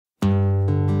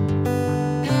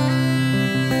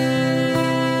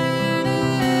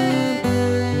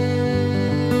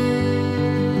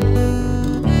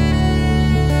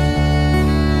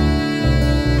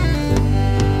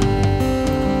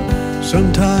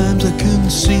Sometimes I can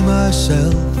see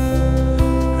myself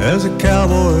as a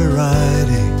cowboy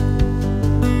riding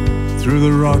through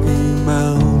the Rocky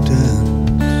Mountains,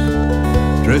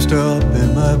 dressed up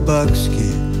in my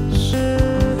buckskins.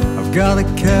 I've got a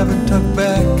cabin tucked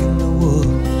back in the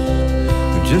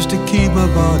woods, just to keep my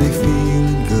body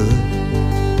feeling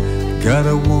good. Got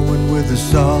a woman with the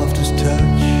softest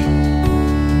touch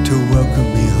to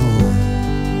welcome me home.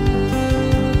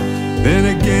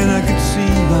 Then again I could see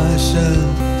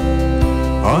myself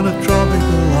on a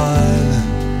tropical island,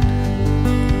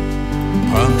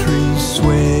 palm trees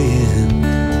swaying,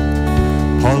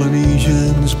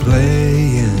 Polynesians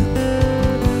playing.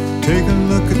 Take a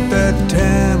look at that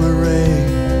tamarack,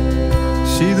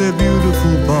 see their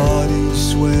beautiful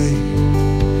bodies sway.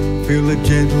 Feel the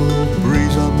gentle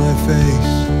breeze on my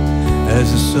face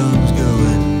as the sun's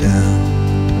going down.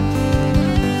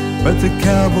 But the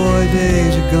cowboy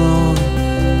days are gone,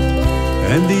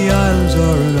 and the islands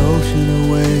are an ocean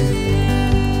away.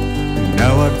 And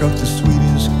now I've got the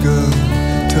sweetest girl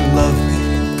to love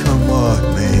me, come what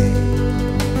may.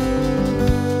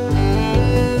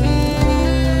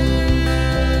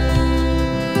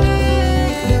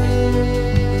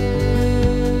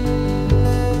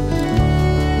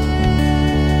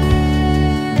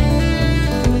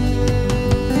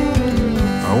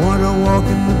 Walk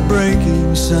in the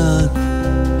breaking sun,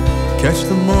 catch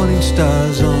the morning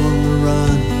stars on the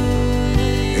run.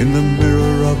 In the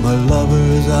mirror of my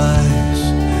lover's eyes,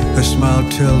 her smile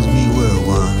tells me we're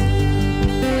one.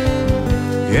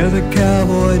 Yeah, the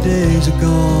cowboy days are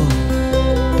gone,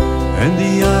 and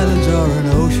the islands are an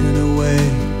ocean away.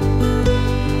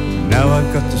 Now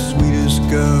I've got the sweetest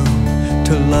girl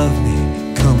to love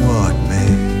me, come what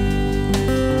may.